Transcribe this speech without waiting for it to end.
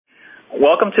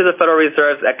Welcome to the Federal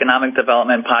Reserve's Economic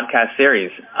Development Podcast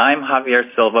Series. I'm Javier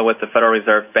Silva with the Federal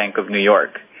Reserve Bank of New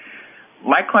York.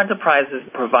 Microenterprises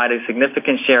provide a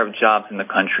significant share of jobs in the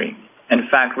country. In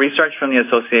fact, research from the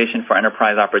Association for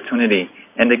Enterprise Opportunity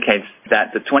indicates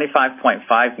that the 25.5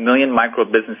 million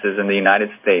micro-businesses in the United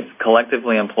States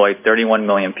collectively employ 31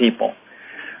 million people.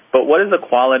 But what is the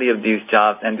quality of these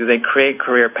jobs, and do they create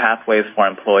career pathways for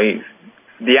employees?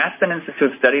 The Aspen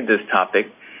Institute studied this topic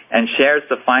and shares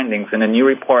the findings in a new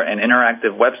report and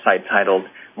interactive website titled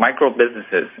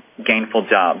Micro-Businesses,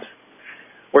 Gainful Jobs.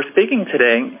 We're speaking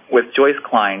today with Joyce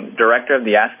Klein, Director of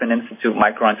the Aspen Institute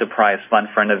Microenterprise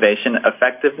Fund for Innovation,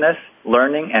 Effectiveness,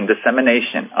 Learning, and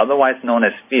Dissemination, otherwise known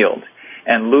as FIELD,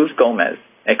 and Luz Gomez,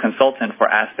 a consultant for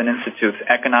Aspen Institute's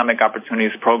Economic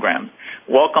Opportunities Program.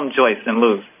 Welcome, Joyce and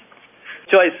Luz.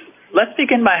 Joyce, let's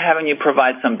begin by having you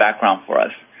provide some background for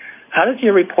us. How does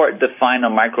your report define a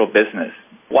micro-business?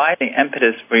 Why the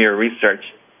impetus for your research,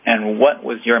 and what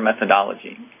was your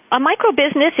methodology? A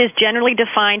micro-business is generally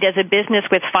defined as a business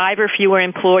with 5 or fewer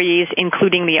employees,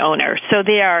 including the owner. So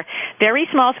they are very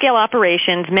small-scale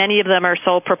operations. Many of them are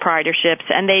sole proprietorships,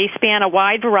 and they span a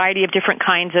wide variety of different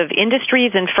kinds of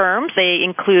industries and firms. They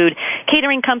include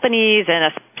catering companies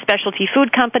and specialty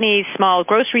food companies, small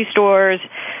grocery stores,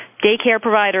 daycare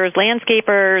providers,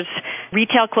 landscapers,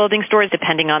 retail clothing stores,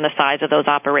 depending on the size of those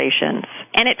operations.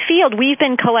 And at FIELD, we've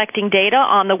been collecting data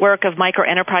on the work of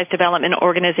microenterprise development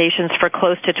organizations for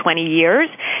close to 20 years,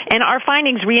 and our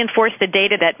findings reinforce the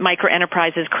data that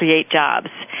microenterprises create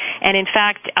jobs. And in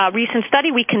fact, a recent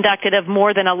study we conducted of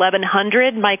more than 1,100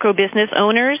 micro-business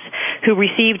owners who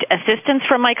received assistance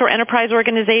from microenterprise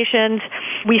organizations,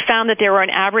 we found that there were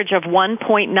an average of 1.9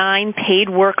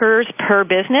 paid workers per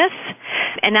business,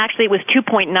 and actually it was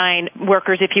 2.9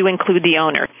 workers if you include the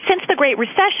owner. Since the Great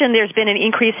Recession, there's been an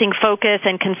increasing focus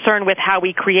and concern with how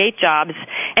we create jobs,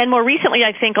 and more recently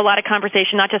I think a lot of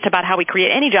conversation not just about how we create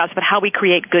any jobs, but how we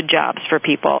create good jobs for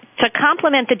people. To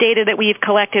complement the data that we've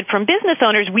collected from business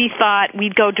owners, we thought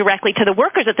we'd go directly to the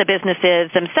workers at the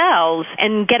businesses themselves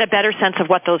and get a better sense of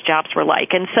what those jobs were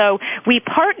like. And so we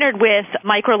partnered with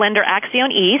microlender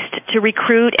Axion East to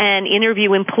recruit and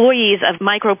interview employees of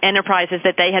microenterprises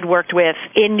that they had worked with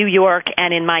in New York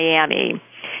and in Miami.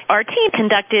 Our team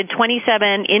conducted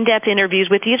 27 in-depth interviews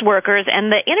with these workers,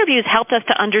 and the interviews helped us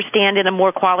to understand in a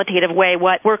more qualitative way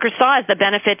what workers saw as the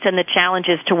benefits and the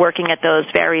challenges to working at those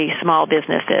very small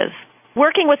businesses.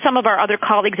 Working with some of our other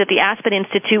colleagues at the Aspen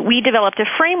Institute, we developed a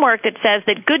framework that says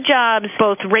that good jobs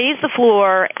both raise the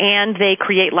floor and they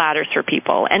create ladders for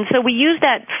people. And so we use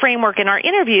that framework in our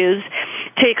interviews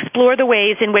to explore the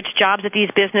ways in which jobs at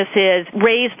these businesses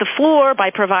raise the floor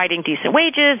by providing decent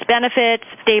wages, benefits,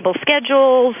 stable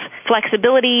schedules,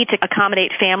 flexibility to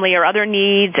accommodate family or other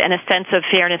needs, and a sense of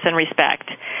fairness and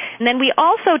respect. And then we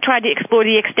also tried to explore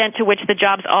the extent to which the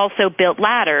jobs also built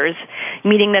ladders,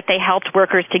 meaning that they helped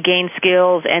workers to gain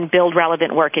skills and build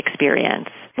relevant work experience.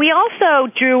 We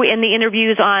also drew in the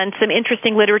interviews on some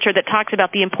interesting literature that talks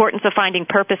about the importance of finding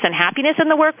purpose and happiness in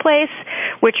the workplace,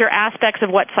 which are aspects of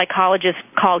what psychologists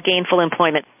call gainful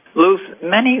employment. Luz,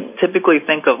 many typically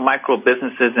think of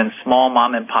micro-businesses and small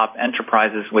mom-and-pop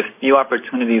enterprises with few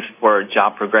opportunities for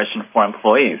job progression for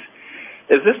employees.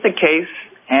 Is this the case?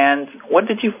 And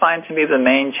what did you find to be the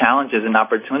main challenges and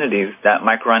opportunities that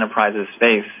microenterprises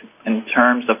face in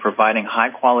terms of providing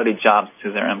high-quality jobs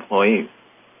to their employees?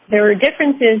 There were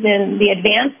differences in the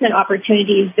advancement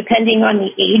opportunities depending on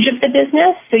the age of the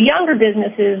business. So younger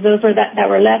businesses, those were that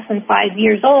were less than 5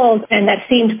 years old and that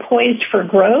seemed poised for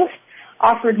growth,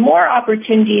 offered more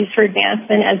opportunities for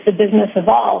advancement as the business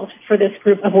evolved for this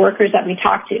group of workers that we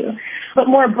talked to. But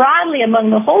more broadly,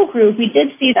 among the whole group, we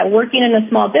did see that working in a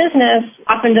small business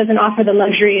often doesn't offer the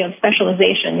luxury of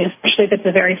specialization, especially if it's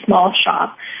a very small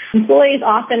shop. Employees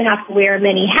often have to wear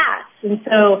many hats, and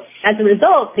so as a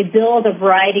result, they build a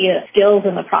variety of skills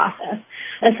in the process.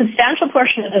 A substantial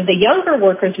portion of the younger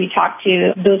workers we talked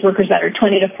to, those workers that are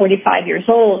 20 to 45 years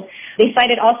old, they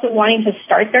cited also wanting to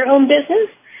start their own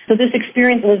business. So this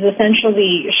experience was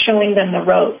essentially showing them the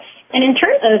ropes. And in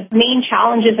terms of main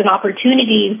challenges and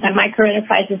opportunities that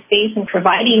microenterprises face in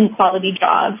providing quality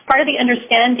jobs, part of the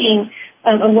understanding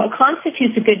of what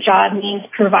constitutes a good job means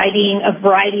providing a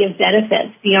variety of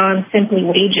benefits beyond simply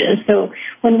wages. So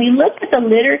when we look at the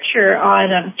literature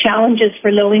on challenges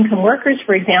for low-income workers,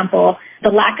 for example,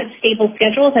 the lack of stable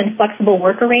schedules and flexible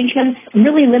work arrangements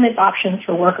really limits options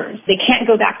for workers. They can't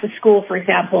go back to school, for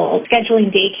example.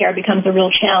 Scheduling daycare becomes a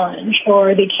real challenge,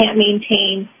 or they can't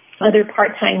maintain other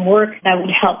part-time work that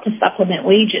would help to supplement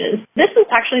wages. This was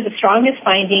actually the strongest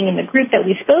finding in the group that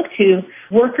we spoke to.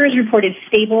 Workers reported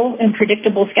stable and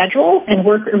predictable schedules and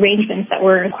work arrangements that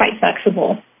were quite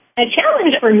flexible. A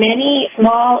challenge for many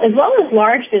small as well as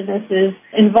large businesses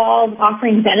involves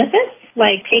offering benefits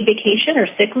like paid vacation or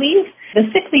sick leave. The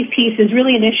sick leave piece is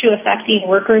really an issue affecting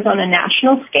workers on a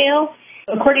national scale.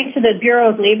 According to the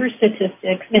Bureau of Labor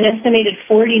Statistics, an estimated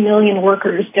 40 million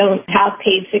workers don't have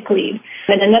paid sick leave.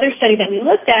 And another study that we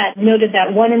looked at noted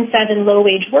that 1 in 7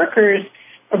 low-wage workers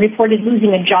reported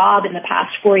losing a job in the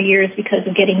past 4 years because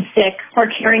of getting sick or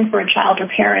caring for a child or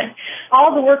parent.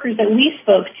 All the workers that we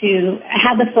spoke to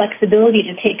had the flexibility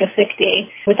to take a sick day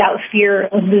without fear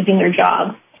of losing their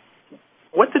job.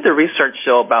 What did the research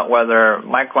show about whether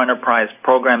microenterprise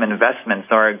program investments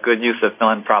are a good use of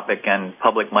philanthropic and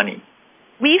public money?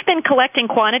 We've been collecting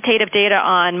quantitative data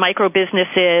on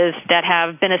micro-businesses that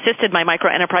have been assisted by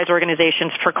microenterprise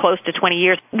organizations for close to 20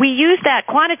 years. We use that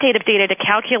quantitative data to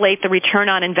calculate the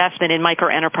return on investment in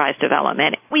microenterprise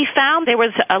development. We found there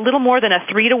was a little more than a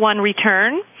 3-to-1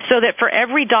 return, so that for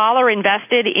every dollar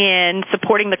invested in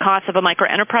supporting the cost of a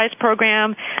microenterprise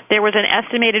program, there was an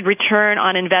estimated return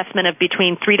on investment of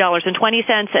between $3.20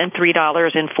 and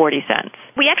 $3.40.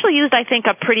 We actually used, I think,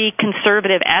 a pretty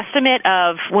conservative estimate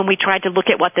of when we tried to look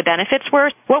at what the benefits were.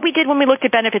 What we did when we looked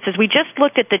at benefits is we just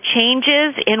looked at the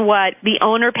changes in what the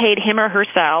owner paid him or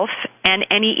herself and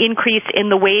any increase in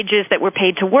the wages that were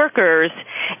paid to workers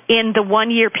in the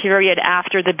 1-year period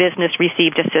after the business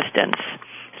received assistance.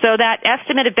 So that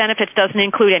estimate of benefits doesn't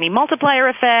include any multiplier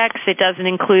effects. It doesn't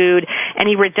include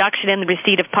any reduction in the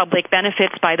receipt of public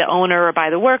benefits by the owner or by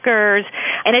the workers.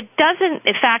 And it doesn't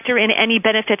factor in any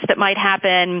benefits that might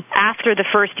happen after the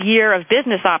first year of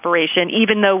business operation,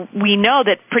 even though we know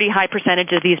that pretty high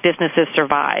percentage of these businesses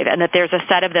survive and that there's a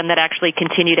set of them that actually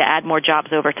continue to add more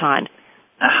jobs over time.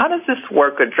 How does this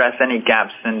work address any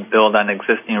gaps and build on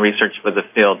existing research for the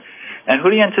field? And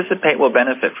who do you anticipate will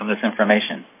benefit from this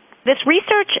information? This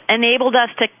research enabled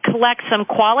us to collect some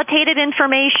qualitative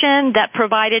information that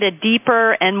provided a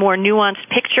deeper and more nuanced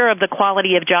picture of the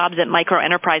quality of jobs at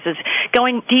microenterprises,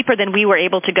 going deeper than we were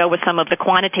able to go with some of the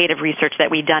quantitative research that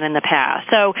we'd done in the past.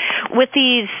 So with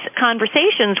these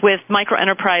conversations with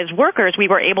microenterprise workers, we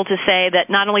were able to say that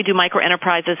not only do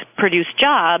microenterprises produce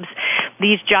jobs,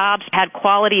 these jobs had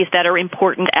qualities that are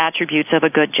important attributes of a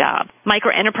good job.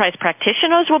 Microenterprise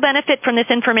practitioners will benefit from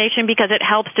this information because it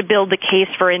helps to build the case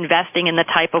for investing in the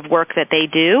type of work that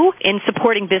they do in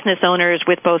supporting business owners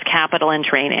with both capital and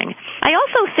training. I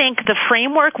also think the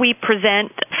framework we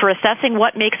present for assessing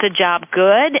what makes a job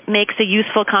good makes a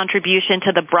useful contribution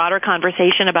to the broader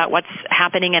conversation about what's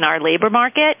happening in our labor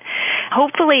market.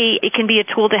 Hopefully, it can be a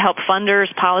tool to help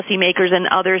funders, policymakers, and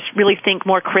others really think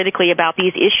more critically about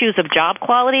these issues of job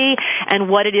quality and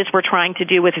what it is we're trying to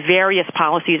do with various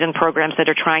policies and programs that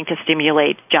are trying to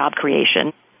stimulate job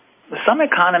creation. Some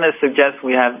economists suggest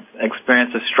we have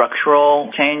experienced a structural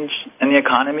change in the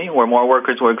economy where more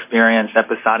workers will experience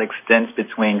episodic stints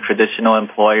between traditional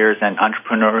employers and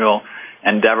entrepreneurial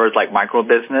endeavors like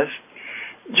microbusiness.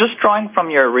 Just drawing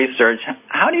from your research,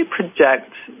 how do you project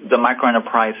the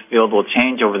microenterprise field will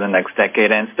change over the next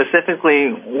decade? And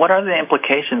specifically, what are the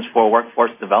implications for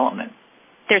workforce development?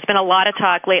 There's been a lot of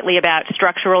talk lately about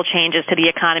structural changes to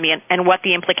the economy and what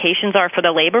the implications are for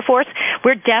the labor force.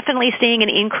 We're definitely seeing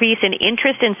an increase in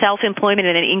interest in self-employment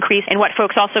and an increase in what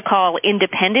folks also call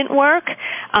independent work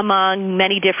among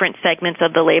many different segments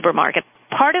of the labor market.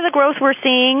 Part of the growth we're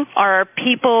seeing are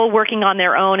people working on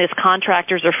their own as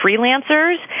contractors or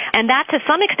freelancers, and that to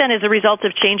some extent is a result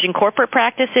of changing corporate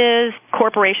practices,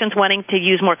 corporations wanting to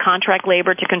use more contract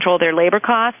labor to control their labor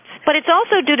costs. But it's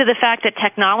also due to the fact that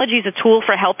technology is a tool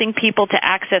for helping people to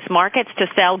access markets to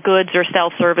sell goods or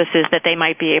sell services that they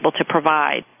might be able to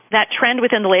provide. That trend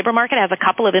within the labor market has a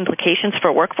couple of implications for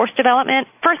workforce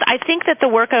development. First, I think that the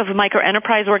work of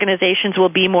microenterprise organizations will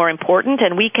be more important,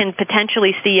 and we can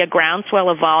potentially see a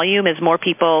groundswell of volume as more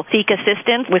people seek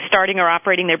assistance with starting or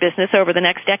operating their business over the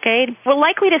next decade. We're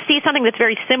likely to see something that's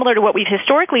very similar to what we've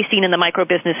historically seen in the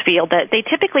microbusiness field, that they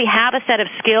typically have a set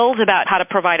of skills about how to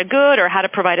provide a good or how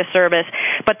to provide a service,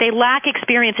 but they lack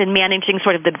experience in managing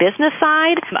sort of the business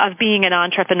side of being an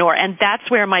entrepreneur, and that's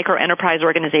where microenterprise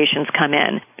organizations come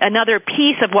in. Another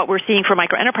piece of what we're seeing for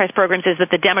microenterprise programs is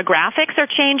that the demographics are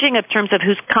changing in terms of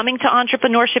who's coming to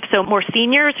entrepreneurship. So more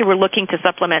seniors who are looking to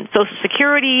supplement Social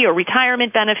Security or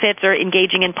retirement benefits or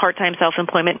engaging in part-time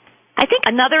self-employment. I think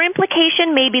another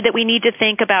implication may be that we need to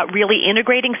think about really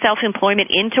integrating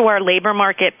self-employment into our labor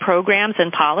market programs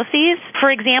and policies. For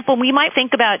example, we might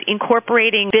think about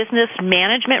incorporating business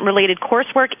management-related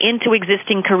coursework into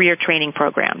existing career training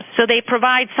programs. So they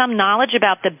provide some knowledge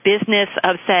about the business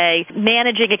of, say,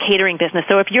 managing a catering business.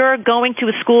 So if you're going to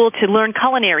a school to learn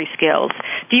culinary skills,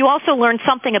 do you also learn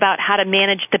something about how to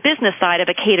manage the business side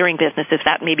of a catering business, if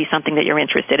that may be something that you're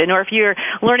interested in? Or if you're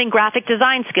learning graphic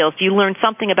design skills, do you learn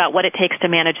something about what it takes to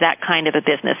manage that kind of a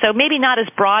business? So maybe not as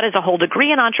broad as a whole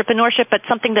degree in entrepreneurship, but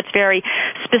something that's very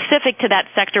specific to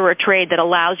that sector or trade that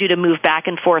allows you to move back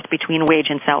and forth between wage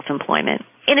and self-employment.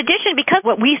 In addition, because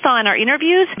what we saw in our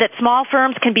interviews, that small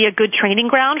firms can be a good training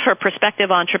ground for prospective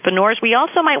entrepreneurs, we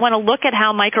also might want to look at how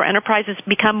microenterprises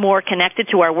become more connected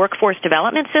to our workforce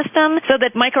development system so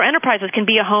that microenterprises can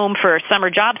be a home for summer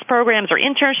jobs programs or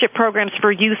internship programs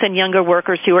for youth and younger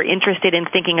workers who are interested in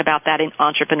thinking about that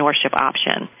entrepreneurship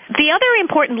option. The other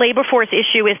important labor force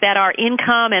issue is that our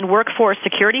income and workforce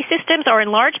security systems are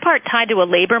in large part tied to a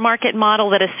labor market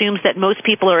model that assumes that most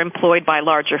people are employed by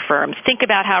larger firms. Think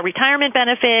about how retirement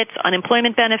benefits,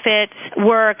 unemployment benefits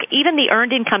work. Even the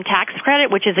earned income tax credit,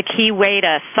 which is a key way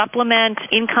to supplement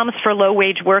incomes for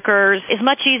low-wage workers, is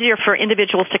much easier for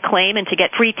individuals to claim and to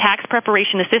get free tax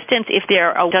preparation assistance if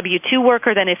they're a W-2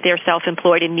 worker than if they're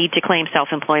self-employed and need to claim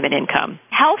self-employment income.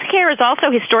 Healthcare has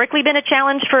also historically been a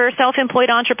challenge for self-employed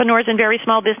entrepreneurs and very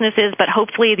small businesses, but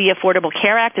hopefully the Affordable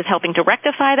Care Act is helping to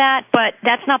rectify that. But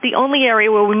that's not the only area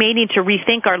where we may need to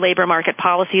rethink our labor market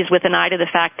policies with an eye to the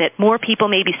fact that more people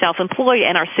may be self-employed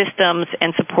and our systems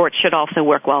and support should also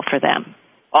work well for them.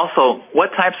 Also,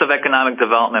 what types of economic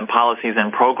development policies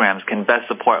and programs can best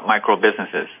support micro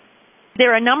businesses?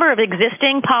 There are a number of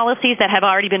existing policies that have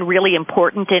already been really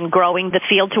important in growing the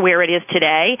field to where it is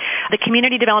today. The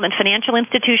Community Development Financial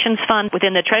Institutions Fund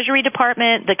within the Treasury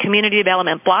Department, the Community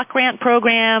Development Block Grant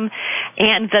Program,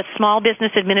 and the Small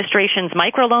Business Administration's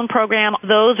Microloan Program.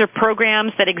 Those are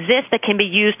programs that exist that can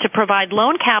be used to provide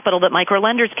loan capital that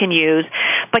microlenders can use,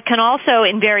 but can also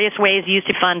in various ways use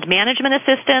to fund management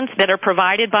assistance that are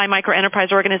provided by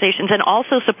microenterprise organizations and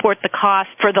also support the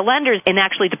cost for the lenders in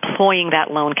actually deploying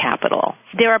that loan capital.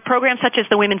 There are programs such as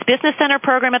the Women's Business Center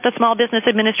program at the Small Business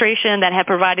Administration that have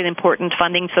provided important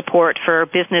funding support for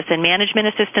business and management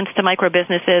assistance to micro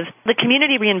businesses. The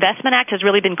Community Reinvestment Act has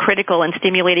really been critical in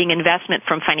stimulating investment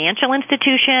from financial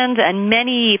institutions, and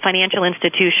many financial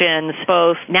institutions,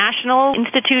 both national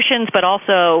institutions but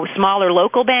also smaller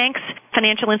local banks,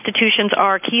 financial institutions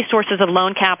are key sources of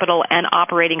loan capital and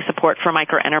operating support for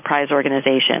microenterprise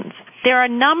organizations. There are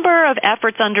a number of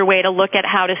efforts underway to look at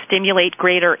how to stimulate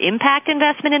greater impact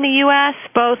investment in the U.S.,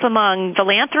 both among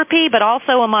philanthropy but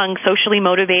also among socially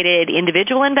motivated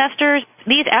individual investors.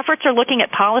 These efforts are looking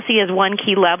at policy as one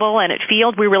key level, and at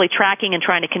Field we're really tracking and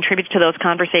trying to contribute to those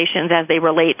conversations as they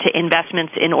relate to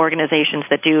investments in organizations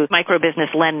that do micro-business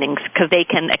lending because they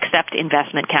can accept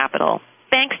investment capital.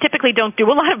 Banks typically don't do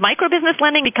a lot of micro-business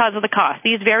lending because of the cost.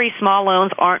 These very small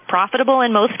loans aren't profitable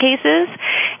in most cases.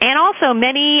 And also,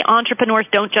 many entrepreneurs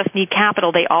don't just need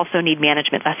capital, they also need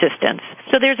management assistance.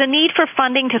 So there's a need for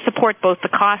funding to support both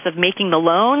the cost of making the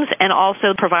loans and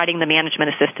also providing the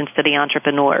management assistance to the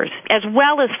entrepreneurs, as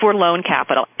well as for loan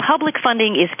capital. Public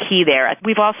funding is key there.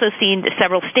 We've also seen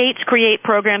several states create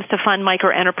programs to fund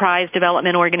microenterprise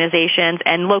development organizations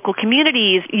and local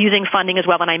communities using funding as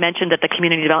well. And I mentioned that the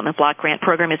Community Development Block Grant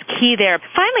Program is key there.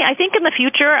 Finally, I think in the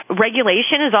future,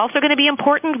 regulation is also going to be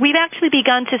important. We've actually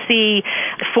begun to see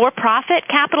for-profit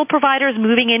capital providers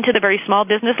moving into the very small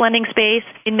business lending space,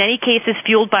 in many cases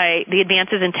fueled by the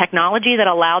advances in technology that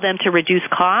allow them to reduce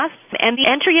costs. And the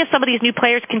entry of some of these new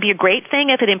players can be a great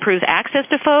thing if it improves access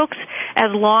to folks,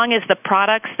 as long as the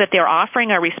products that they're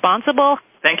offering are responsible.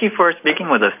 Thank you for speaking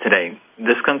with us today.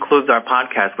 This concludes our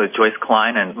podcast with Joyce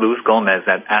Klein and Luz Gomez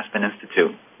at Aspen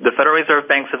Institute. The Federal Reserve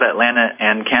Banks of Atlanta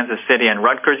and Kansas City and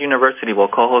Rutgers University will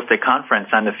co-host a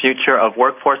conference on the future of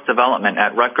workforce development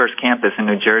at Rutgers campus in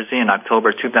New Jersey in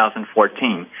October 2014.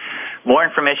 More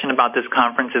information about this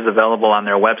conference is available on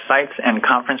their websites, and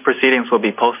conference proceedings will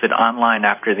be posted online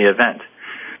after the event.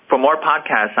 For more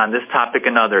podcasts on this topic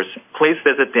and others, please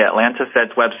visit the Atlanta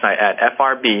Fed's website at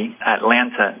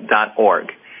frbatlanta.org.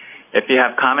 If you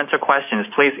have comments or questions,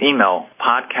 please email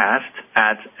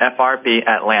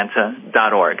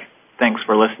podcast@frbatlanta.org. Thanks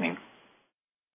for listening.